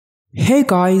Hey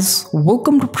guys,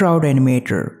 welcome to Proud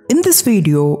Animator. In this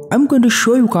video, I'm going to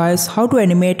show you guys how to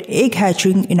animate egg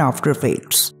hatching in After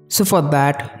Effects. So for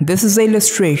that, this is the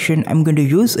illustration I'm going to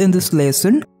use in this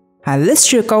lesson, and let's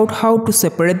check out how to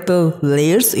separate the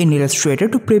layers in Illustrator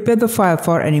to prepare the file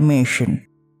for animation.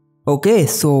 Okay,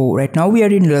 so right now we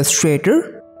are in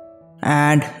Illustrator,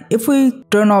 and if we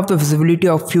turn off the visibility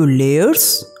of few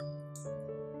layers,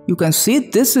 you can see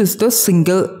this is the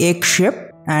single egg shape,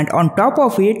 and on top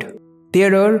of it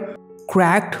there are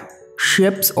cracked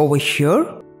shapes over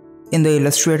here in the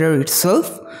Illustrator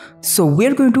itself. So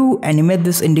we're going to animate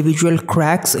this individual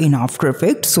cracks in After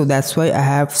Effects, so that's why I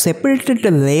have separated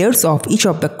the layers of each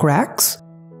of the cracks.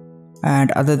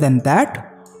 And other than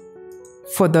that,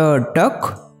 for the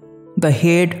duck, the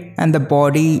head and the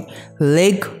body,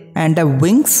 leg and the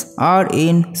wings are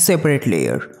in separate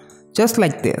layer, just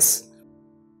like this.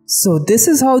 So this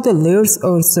is how the layers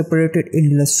are separated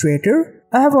in Illustrator.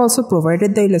 I have also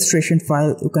provided the illustration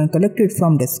file, you can collect it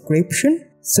from description.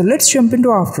 So let's jump into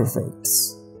After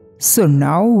Effects. So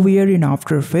now we are in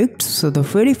After Effects. So the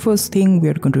very first thing we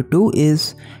are going to do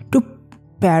is to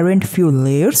parent few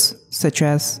layers, such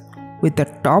as with the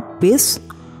top base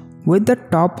with the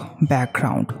top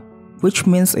background, which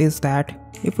means is that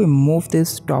if we move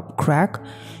this top crack,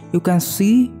 you can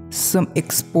see some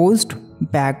exposed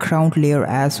background layer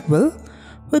as well,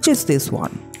 which is this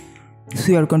one.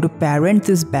 So you are going to parent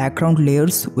these background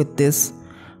layers with these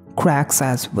cracks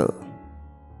as well.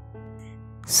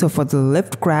 So for the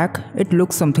left crack, it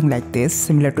looks something like this,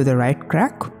 similar to the right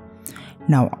crack.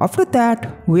 Now after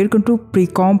that, we are going to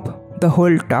pre-comp the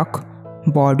whole duck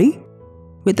body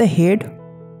with the head.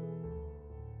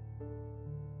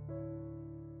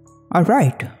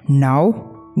 Alright,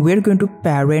 now we are going to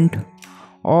parent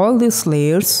all these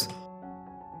layers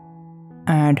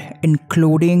and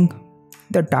including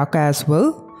the duck as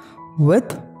well with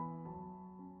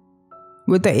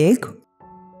the egg.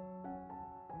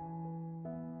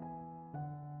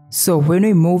 So when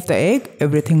we move the egg,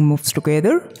 everything moves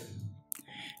together.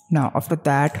 Now after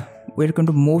that, we're going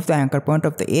to move the anchor point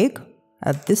of the egg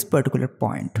at this particular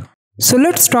point. So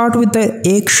let's start with the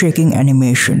egg shaking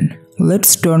animation.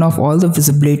 Let's turn off all the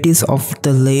visibilities of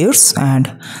the layers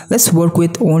and let's work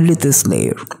with only this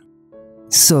layer.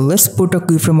 So let's put a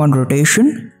keyframe on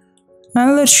rotation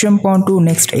and let's jump on to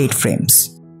next 8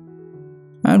 frames.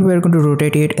 And we're going to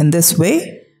rotate it in this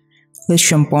way. Let's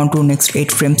jump on to next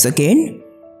 8 frames again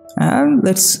and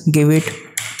let's give it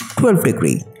 12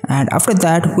 degree. And after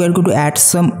that, we are going to add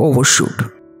some overshoot.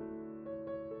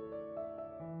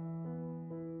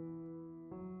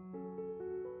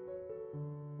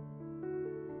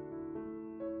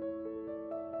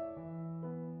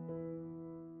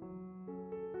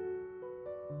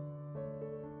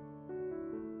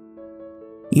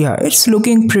 Yeah, it's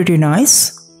looking pretty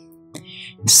nice.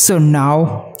 So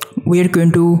now we are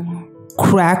going to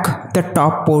crack the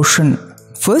top portion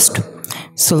first.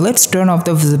 So let's turn off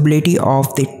the visibility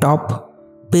of the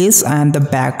top base and the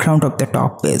background of the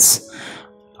top base.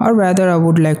 Or rather, I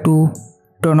would like to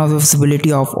turn off the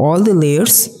visibility of all the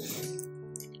layers.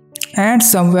 And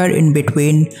somewhere in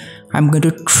between, I'm going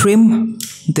to trim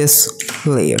this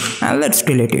layer and let's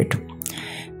delete it.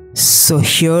 So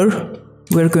here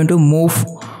we're going to move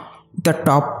the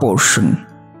top portion.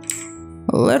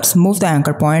 Let's move the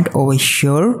anchor point over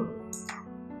here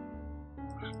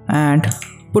and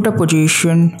put a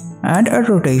position and a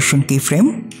rotation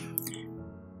keyframe.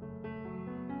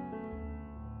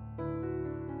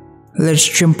 Let's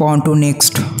jump on to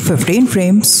next 15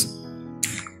 frames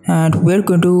and we're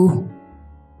going to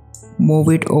move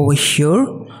it over here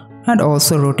and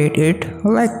also rotate it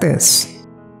like this.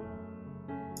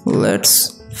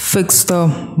 Let's fix the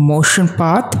motion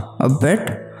path a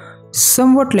bit,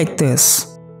 somewhat like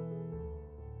this.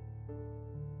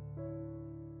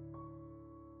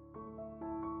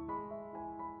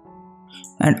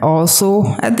 And also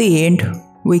at the end,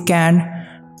 we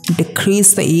can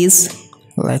decrease the ease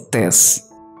like this.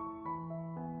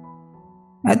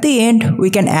 At the end, we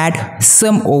can add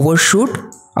some overshoot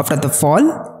after the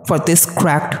fall for this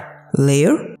cracked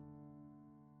layer.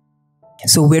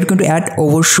 So we're going to add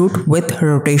overshoot with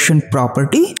rotation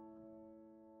property.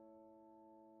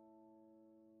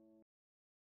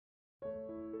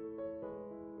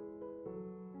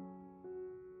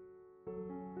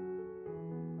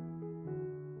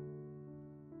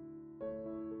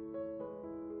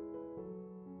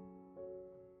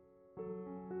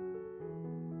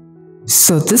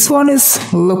 So this one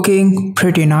is looking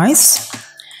pretty nice.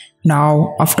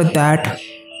 Now after that,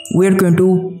 we're going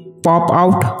to pop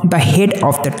out the head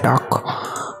of the duck.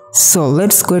 So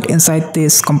let's get inside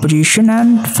this composition,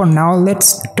 and for now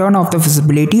let's turn off the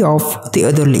visibility of the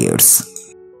other layers.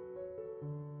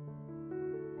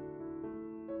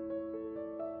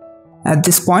 At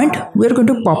this point, we're going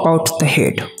to pop out the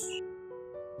head.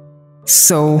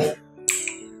 So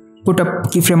put a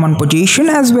keyframe on position,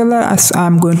 as well as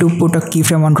I'm going to put a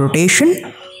keyframe on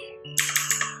rotation.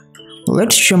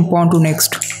 Let's jump on to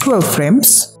next 12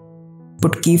 frames.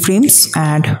 Put keyframes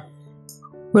and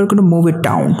we're going to move it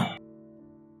down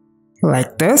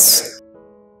like this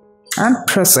and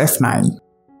press F9.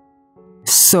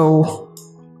 So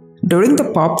during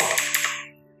the pop,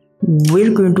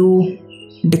 we're going to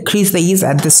decrease the ease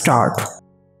at the start.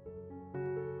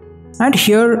 And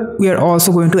here we are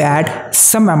also going to add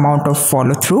some amount of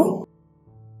follow through.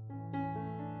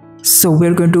 So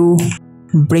we're going to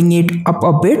bring it up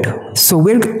a bit. So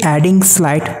we're adding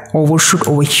slight overshoot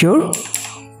over here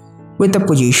with the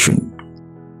position.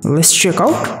 Let's check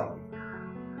out.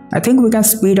 I think we can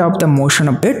speed up the motion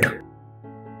a bit.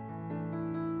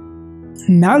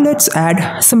 Now let's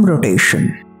add some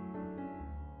rotation.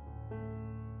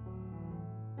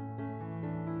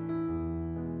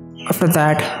 After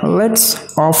that,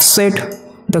 let's offset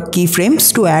the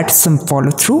keyframes to add some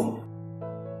follow through.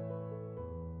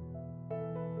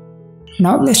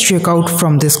 Now let's check out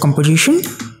from this composition.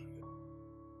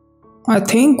 I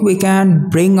think we can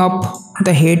bring up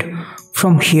the head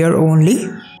from here only.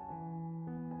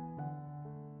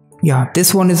 Yeah,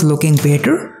 this one is looking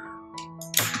better.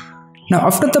 Now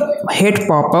after the head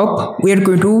pop up, we are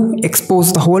going to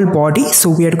expose the whole body. So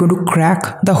we are going to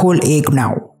crack the whole egg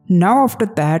now. Now after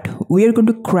that, we are going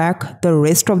to crack the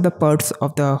rest of the parts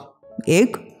of the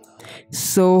egg.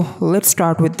 So let's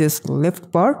start with this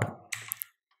left part.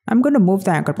 I'm going to move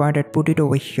the anchor point and put it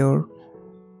over here.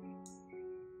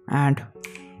 And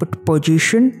put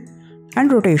position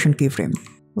and rotation keyframe.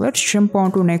 Let's jump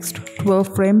on to next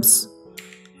 12 frames.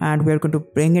 And we're going to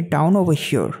bring it down over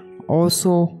here.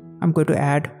 Also, I'm going to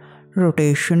add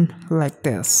rotation like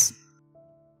this.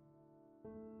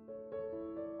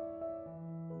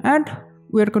 And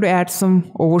we're going to add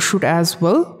some overshoot as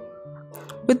well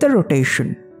with the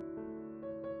rotation.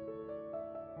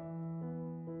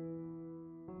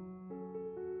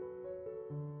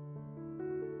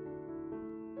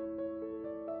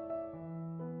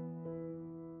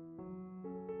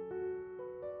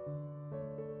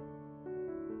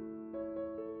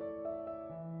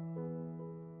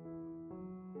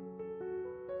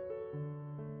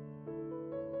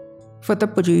 For the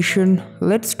position,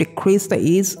 let's decrease the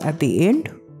ease at the end.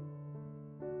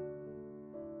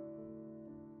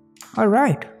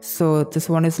 Alright, so this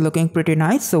one is looking pretty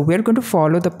nice. So we're going to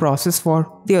follow the process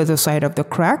for the other side of the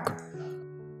crack.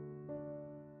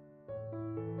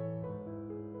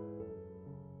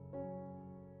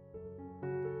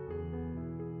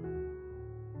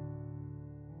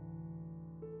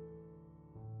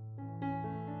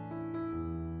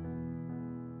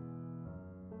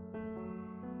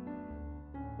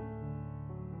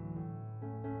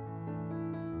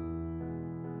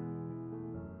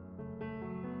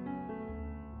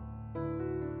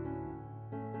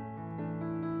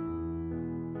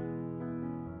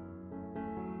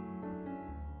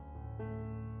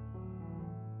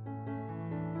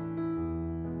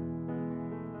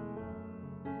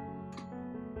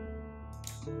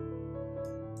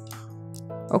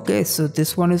 Okay, so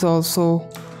this one is also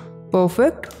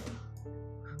perfect.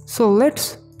 So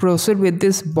let's proceed with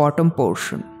this bottom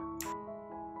portion.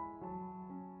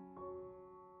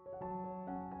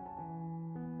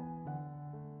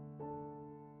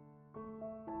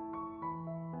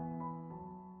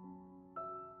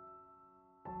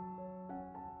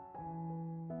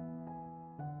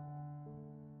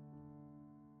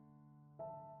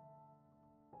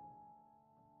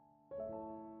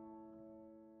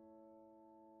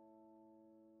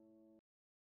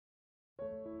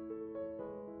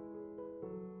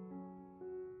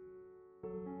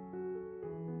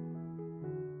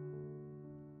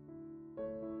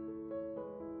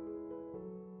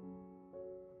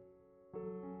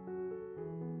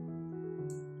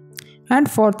 And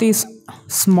for these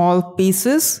small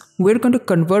pieces, we're going to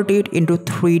convert it into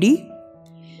 3D.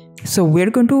 So we're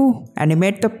going to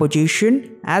animate the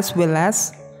position as well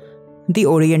as the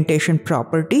orientation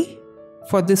property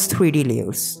for these 3D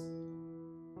layers.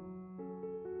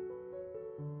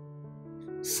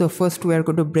 So first we are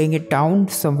going to bring it down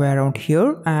somewhere around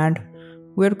here, and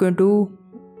we're going to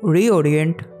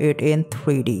reorient it in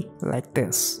 3D like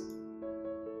this.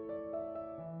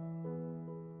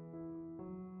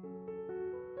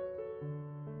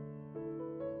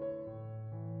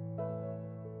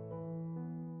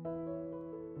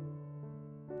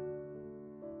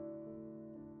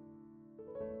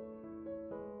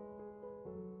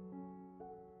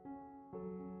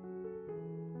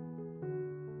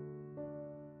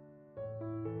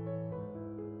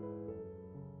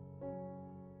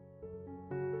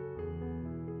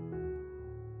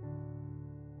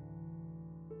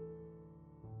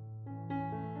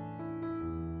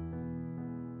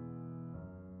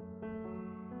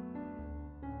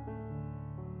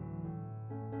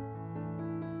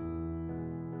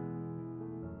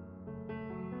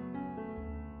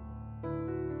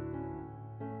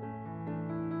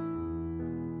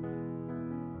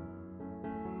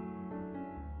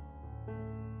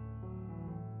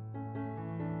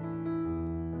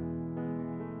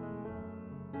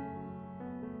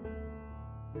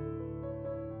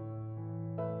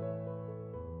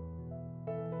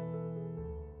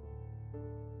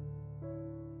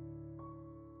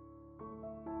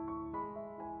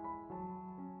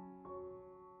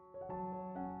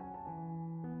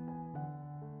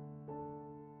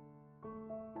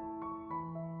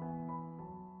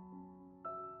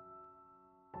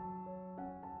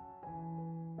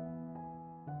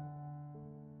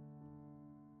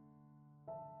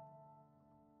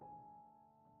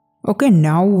 Okay,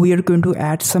 now we are going to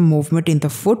add some movement in the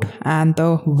foot and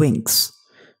the wings.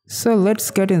 So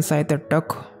let's get inside the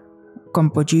duck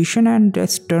composition and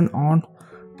just turn on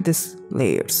these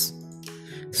layers.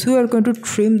 So we are going to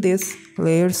trim these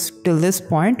layers till this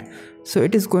point, so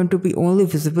it is going to be only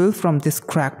visible from this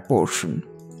cracked portion.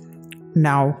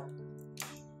 Now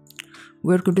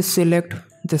we are going to select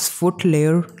this foot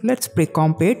layer. Let's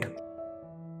pre-comp it,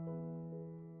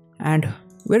 and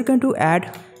we're going to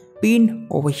add pin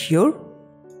over here.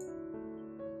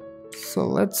 So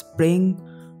let's bring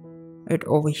it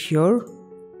over here,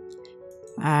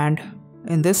 and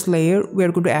in this layer we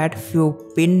are going to add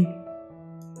few pin,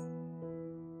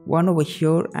 one over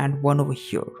here and one over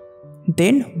here.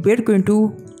 Then we're going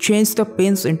to change the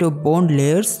pins into bone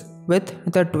layers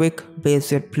with the Twig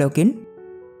Bezier plugin.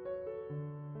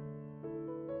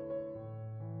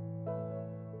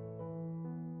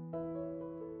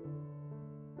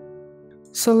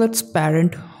 So let's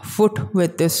parent foot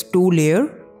with this 2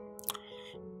 layer.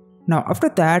 Now after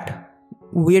that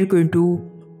we are going to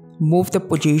move the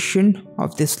position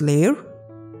of this layer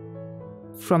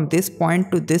from this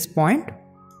point to this point.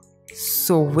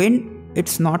 So when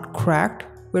it's not cracked,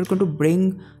 we're going to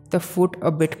bring the foot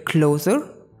a bit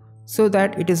closer so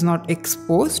that it is not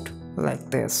exposed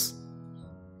like this.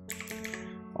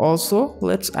 Also,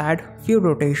 let's add few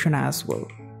rotation as well.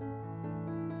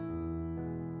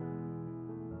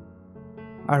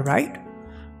 Alright.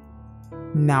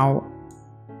 Now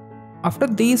after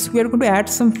this we are going to add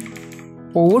some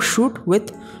overshoot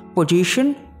with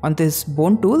position on this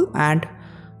bone tool, and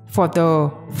for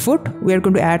the foot we are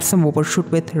going to add some overshoot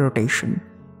with rotation.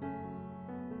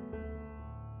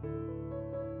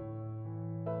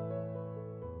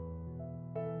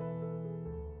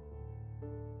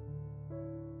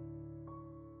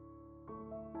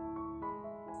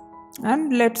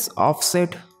 And let's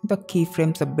offset the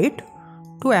keyframes a bit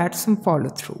to add some follow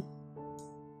through.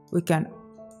 We can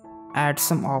add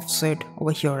some offset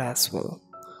over here as well.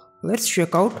 Let's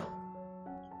check out.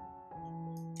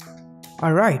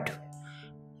 Alright,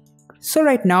 so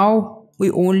right now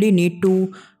we only need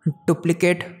to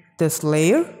duplicate this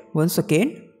layer once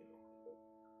again,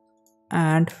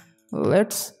 and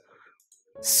let's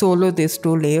solo these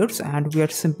 2 layers, and we are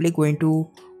simply going to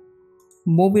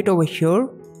move it over here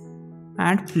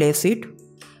and place it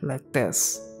like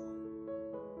this.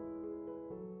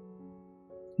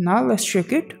 Now let's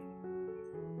check it.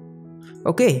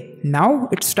 Okay, now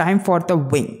it's time for the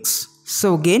wings.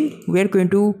 So again we are going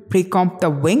to pre-comp the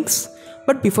wings,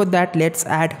 but before that let's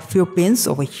add few pins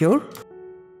over here.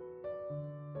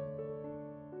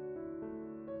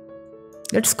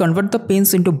 Let's convert the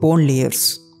pins into bone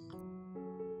layers,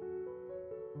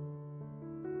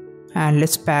 and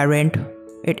let's parent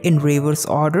it in reverse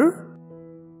order.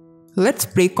 Let's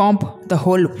pre-comp the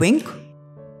whole wing.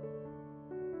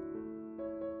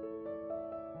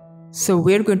 So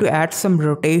we're going to add some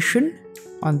rotation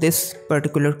on this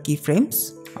particular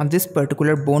keyframes, on this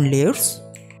particular bone layers.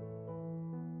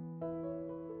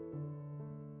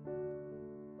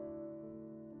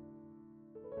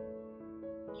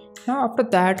 Now after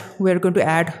that we're going to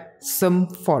add some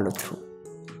follow through.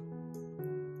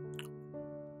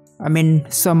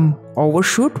 Some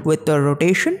overshoot with the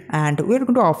rotation, and we're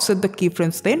going to offset the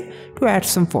keyframes then to add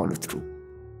some follow through.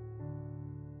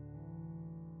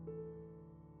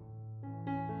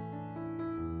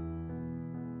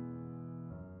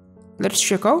 Let's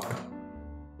check out.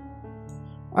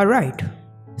 Alright,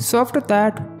 so after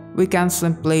that we can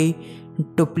simply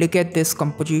duplicate this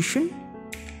composition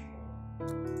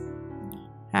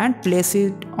and place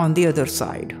it on the other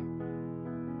side.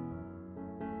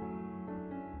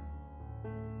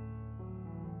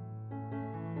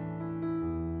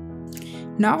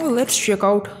 Now let's check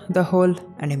out the whole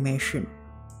animation.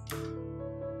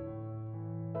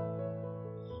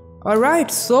 Alright,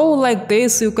 so like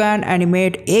this you can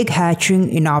animate egg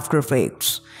hatching in After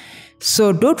Effects.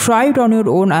 So do try it on your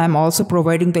own. I am also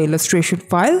providing the illustration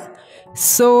file.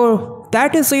 So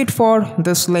that is it for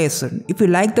this lesson. If you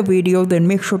like the video, then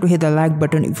make sure to hit the like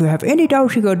button. If you have any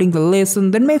doubt regarding the lesson,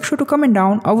 then make sure to comment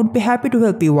down. I would be happy to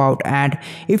help you out. And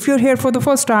if you're here for the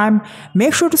first time,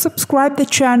 make sure to subscribe the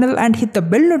channel and hit the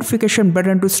bell notification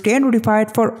button to stay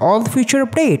notified for all the future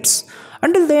updates.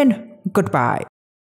 Until then, goodbye.